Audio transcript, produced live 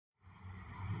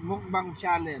Mukbang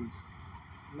challenge.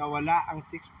 Nawala ang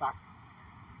 6-pack.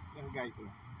 Yan guys.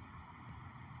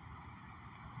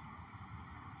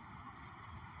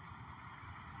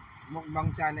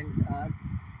 Mukbang challenge at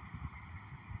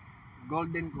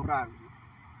Golden Corral.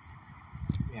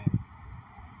 Yan.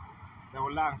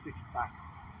 Nawala ang 6-pack.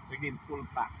 Naging full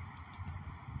pack.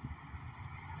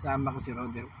 Sama ko si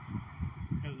Rodel.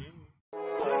 Hello.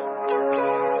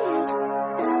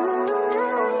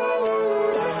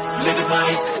 Living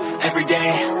life, every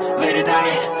day, late at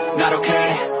night, not okay.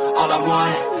 All I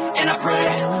want, and I pray,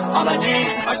 all I need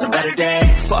are some better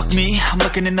days. Fuck me, I'm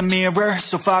looking in the mirror,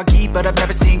 so foggy, but I've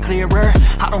never seen clearer.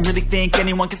 I don't really think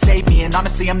anyone can save me, and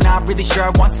honestly I'm not really sure I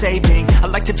want saving. I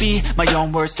like to be my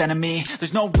own worst enemy.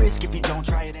 There's no risk if you don't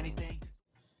try at anything.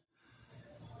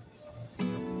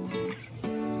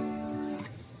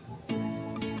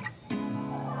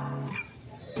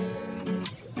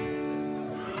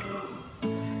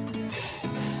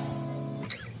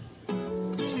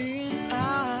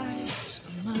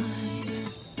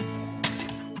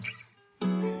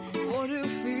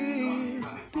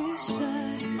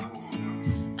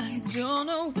 Don't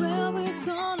know where we're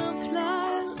gonna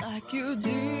fly like you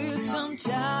did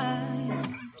sometimes.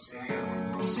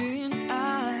 Seeing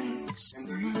eyes of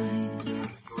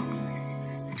mine.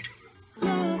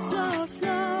 Love, love,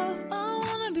 love, I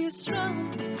wanna be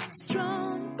strong,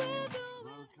 strong.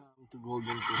 Welcome to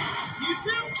Golden Corral. You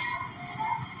too?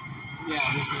 Yeah,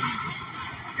 this is.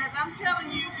 Because I'm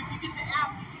telling you, if you get the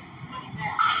app, you get money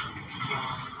back.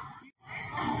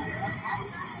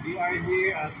 We are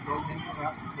here at Golden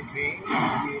Corral today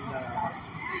with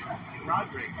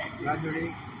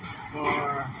Roderick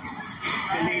for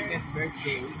belated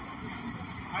birthday.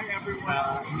 Hi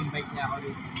everyone. In-invite niya ako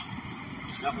dito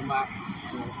na kumain.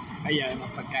 So, ayan,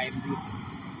 ang pagkain dito.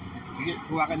 Sige,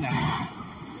 kuha ka na.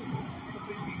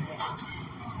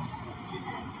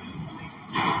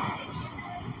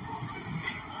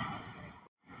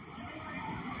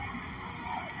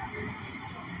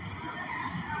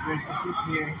 There's a soup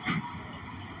here.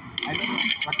 I don't know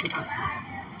what to put.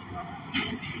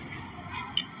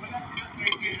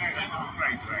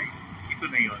 Fried rice. Ito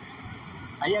na yun.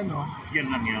 Ayan o. Yan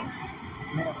lang yun.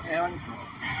 Ewan ko.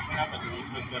 Wala pa doon.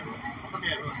 Naglaro. Ako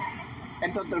meron.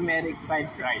 Ito turmeric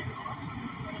fried rice.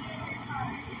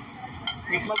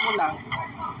 Tikman mo lang.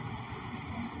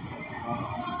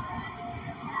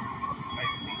 I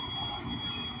see.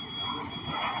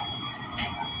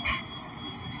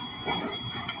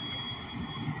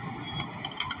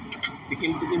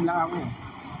 Tikim-tikim lang ako.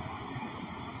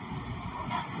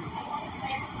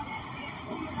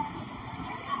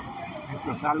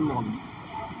 Ito, salmon.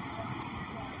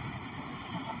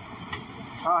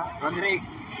 Oh, Roderick.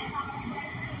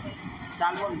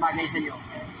 Salmon bagay sa iyo.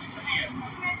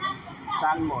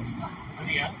 Salmon. Ano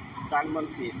yan? Salmon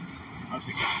fish. Oh,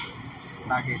 sige.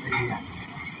 Bagay sa iyo yan.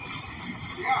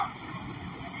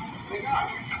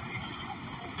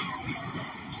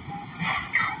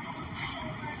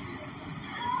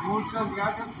 Muchas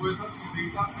gracias por esa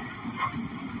sonrisa.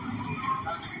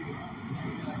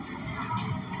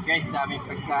 Guys, daming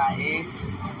pagkain.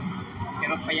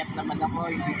 Pero payat naman ako,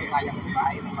 hindi ko kaya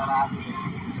kumain ng marami.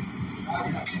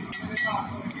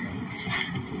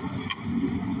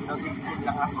 So, tikim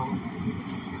lang ako.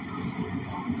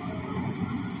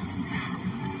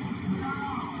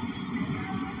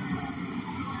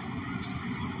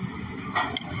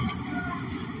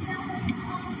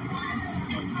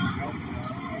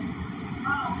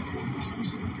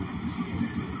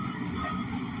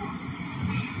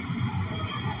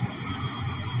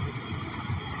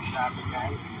 Grabe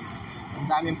guys, ang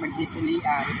daming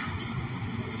pagpipilian.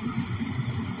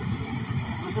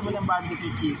 Gusto mo ng barbecue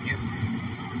chicken?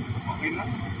 Okay lang.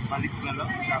 Balik na lang.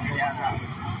 Kaya nga.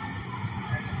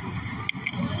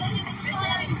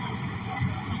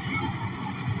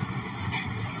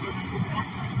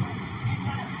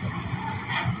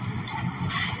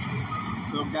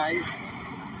 So guys,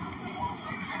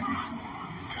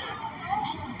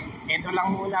 ito lang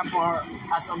muna for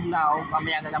as of now,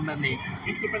 mamaya na lang balik.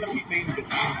 Hindi ko pala kita yung look.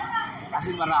 Kasi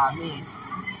marami.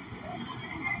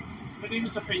 Pwede mo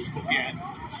sa Facebook yan.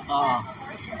 Oo.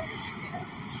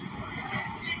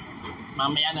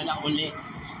 Mamaya na lang uli.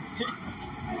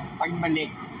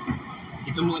 Pagbalik,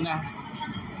 ito muna.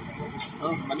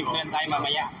 Oh, balik na yan tayo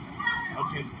mamaya.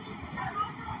 Okay.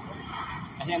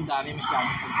 Kasi ang dami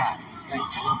masyadong pagkain. Guys,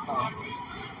 yun to.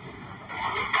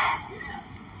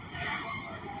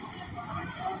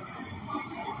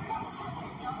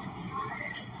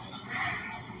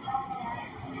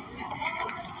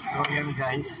 So yan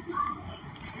guys,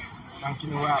 ang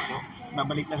kinuha ko,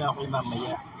 babalik na lang ako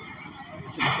mamaya.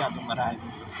 Kasi masyadong marami.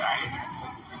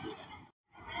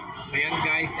 Ayan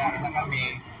guys, kain na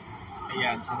kami.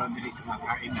 Ayan, si Roderick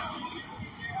kumakain na.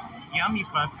 Yummy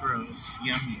pot roast.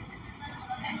 Yummy.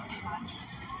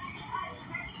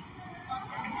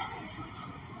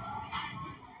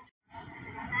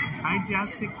 Hi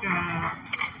Jessica.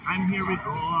 I'm here with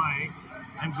Roy.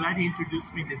 I'm glad he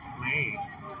introduced me this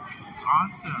place. It's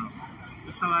awesome.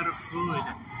 There's a lot of food.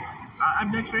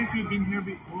 I'm not sure if you've been here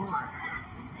before.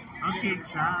 Okay,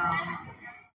 ciao.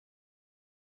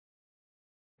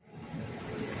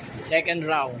 Second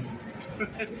round.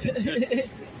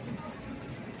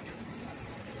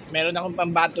 Meron akong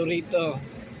pambato rito.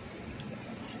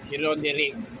 Si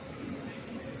Roderick.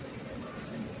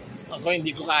 Ako hindi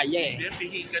ko kaya eh. Hindi,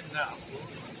 pihikan na ako.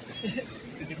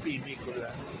 Pinipili ko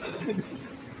lang.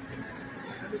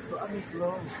 Ito,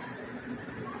 long.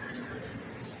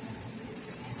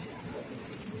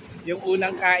 Yung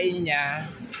unang kain niya,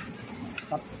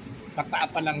 sa paa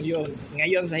pa lang yun.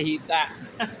 Ngayon sa hita.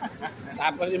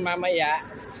 Tapos yung mamaya,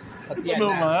 sa tiyan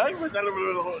na. Naman? Ba't alam mo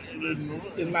ako mo?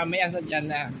 Yung mamaya sa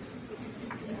tiyan na.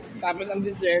 Tapos ang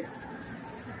dessert,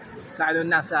 sa ano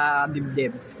na sa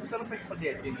dibdib. Masarap pa yung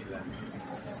spaghetti nila.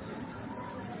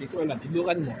 Hindi ko alam,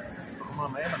 tidukan mo. Baka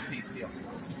mamaya magsisi ako.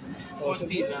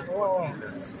 Konti lang. Oo.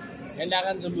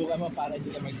 Kailangan subukan mo para hindi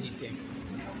ka magsisi.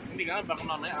 Hindi ka, baka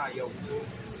mamaya ayaw.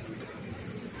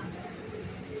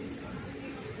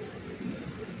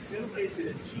 Pero kayo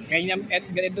sila cheese. Kaya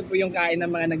ganito po yung kain ng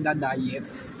mga nagda-diet.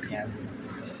 Yan.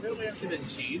 Pero kaya sila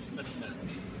cheese?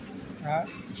 Ha?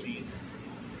 Cheese.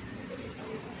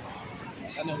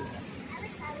 Ano?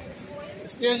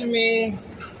 Excuse me.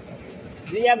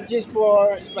 Do you have cheese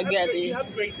for spaghetti? You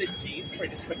have grated cheese for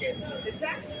the spaghetti. It's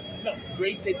that? No,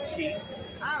 grated cheese.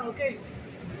 Ah, okay.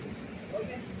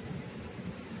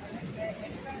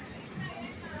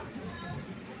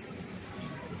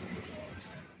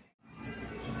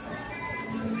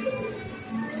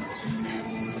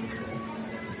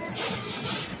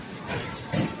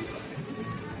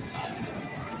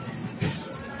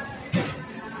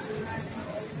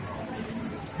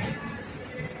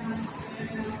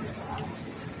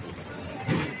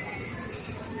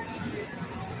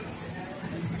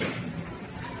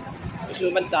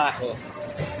 Sumanta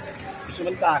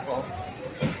ako.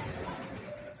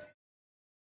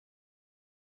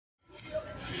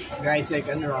 Guys,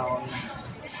 second round.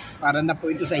 Para na po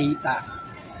ito sa hita.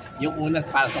 Yung unas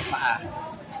para sa paa.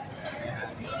 Ayan.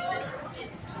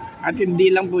 At hindi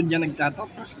lang po dyan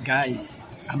nagtatapos, guys.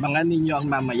 Abangan ninyo ang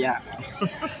mamaya.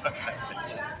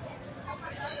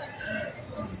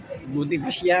 Buti pa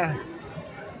siya.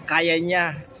 Kaya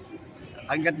niya.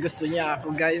 Hanggat gusto niya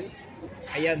ako, guys.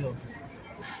 Ayan o.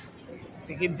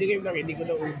 Tikim-tikim lang, hindi ko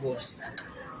naubos.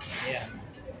 Ayan.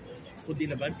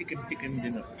 Puti na ba? Tikim-tikim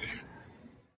din ako.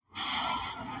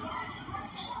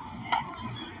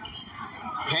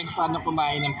 Guys, paano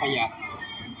kumain ng payat?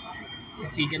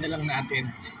 Tigan na lang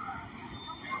natin.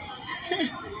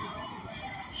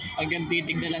 Hanggang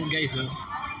titig na lang guys, oh.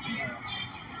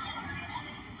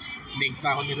 Big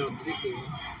pa ako ni Roderick, eh.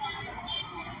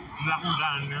 Wala akong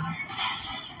gana.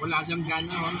 Wala siyang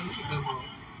gana, oh. Tignan mo.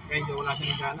 Guys, wala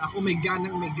siyang gana. Ako may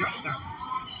ganang may gana.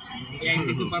 Kaya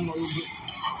hindi ko pa maubos.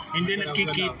 Hindi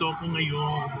nagkikito ko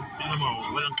ngayon. Tingnan mo,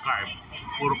 walang carb.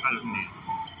 Puro karne.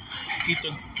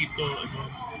 Keto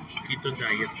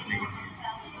diet na yun.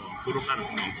 Puro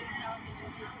karne.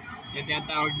 Yan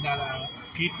tinatawag na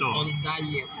Keto. on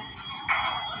diet.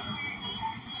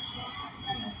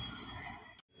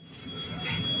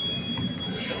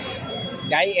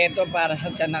 Guys, eto para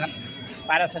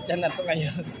sa tiyan na to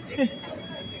ngayon.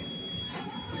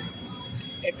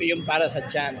 Ito yung para sa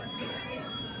tiyan.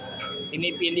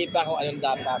 Pinipili pa kung anong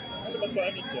dapat. Ano ba ito?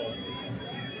 Ano ito?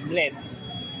 Blend.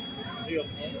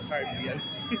 Ayoko, carb yan.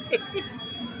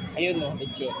 Ayun o,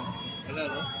 ito. Wala,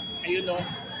 no? Ayun o.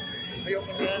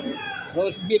 Ayoko na.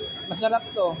 Roast beef. Masarap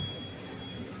to.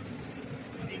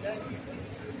 Hindi na.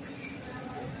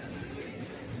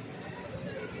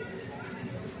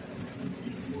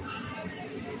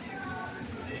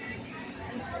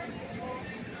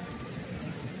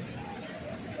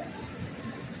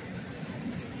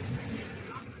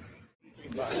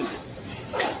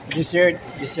 Dessert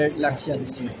lang siya.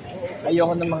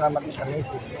 Ayoko ng mga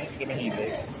matatamis. Hindi ka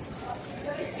mahilig.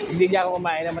 Hindi niya ako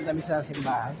kumain ng matamis sa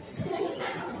simbahan.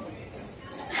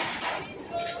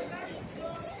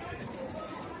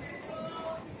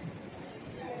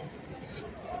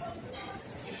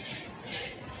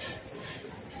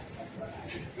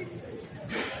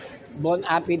 Bon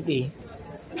appetit.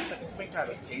 May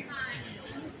carrot cake.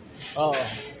 Oo.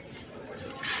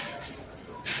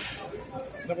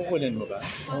 Nakukunin mo ba?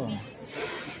 Oo.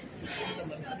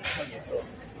 Okay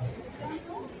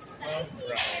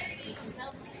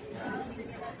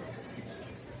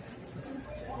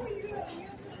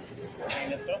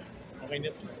na to? Okay na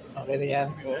to? Okay na yan.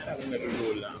 Oo, parang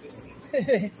nalulula.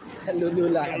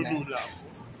 Nalulula ka na. Nalulula ako.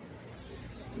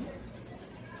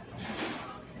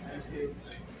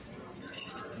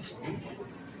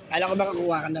 Kala ko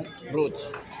makakuha ka ng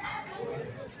fruits.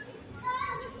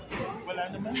 Wala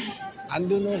naman.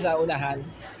 Andun no sa unahan.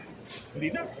 Hindi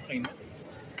na, okay na.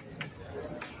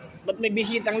 Ba't may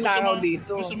bisitang langaw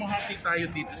dito? Gusto mo hati tayo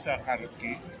dito sa carrot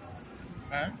cake?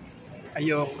 Ha?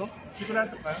 Ayoko.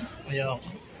 Sigurado ka?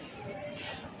 Ayoko.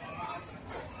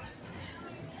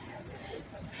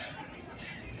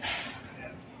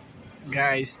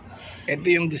 Guys, ito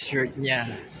yung dessert niya.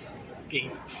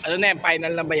 Okay. Ano na yan?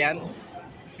 Final na ba yan?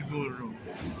 Siguro.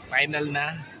 Final na?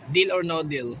 Deal or no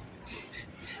deal?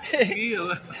 Deal.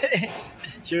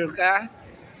 Sure ka?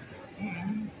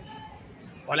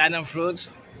 Wala ng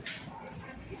fruits?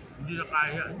 Hindi na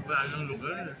kaya. Wala ng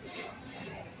lugar.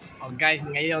 Oh guys,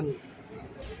 ngayon,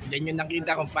 dyan yung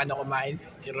nakita kung paano kumain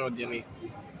si Roderick.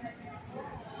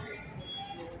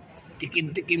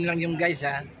 Tikim-tikim lang yung guys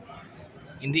ha.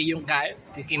 Hindi yung kain,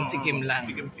 tikim-tikim lang.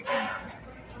 Tikim-tikim lang.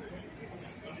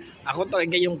 Ako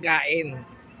talaga yung kain.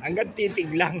 Hanggang titig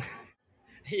lang.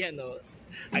 Ayan o.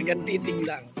 Hanggang titig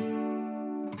lang.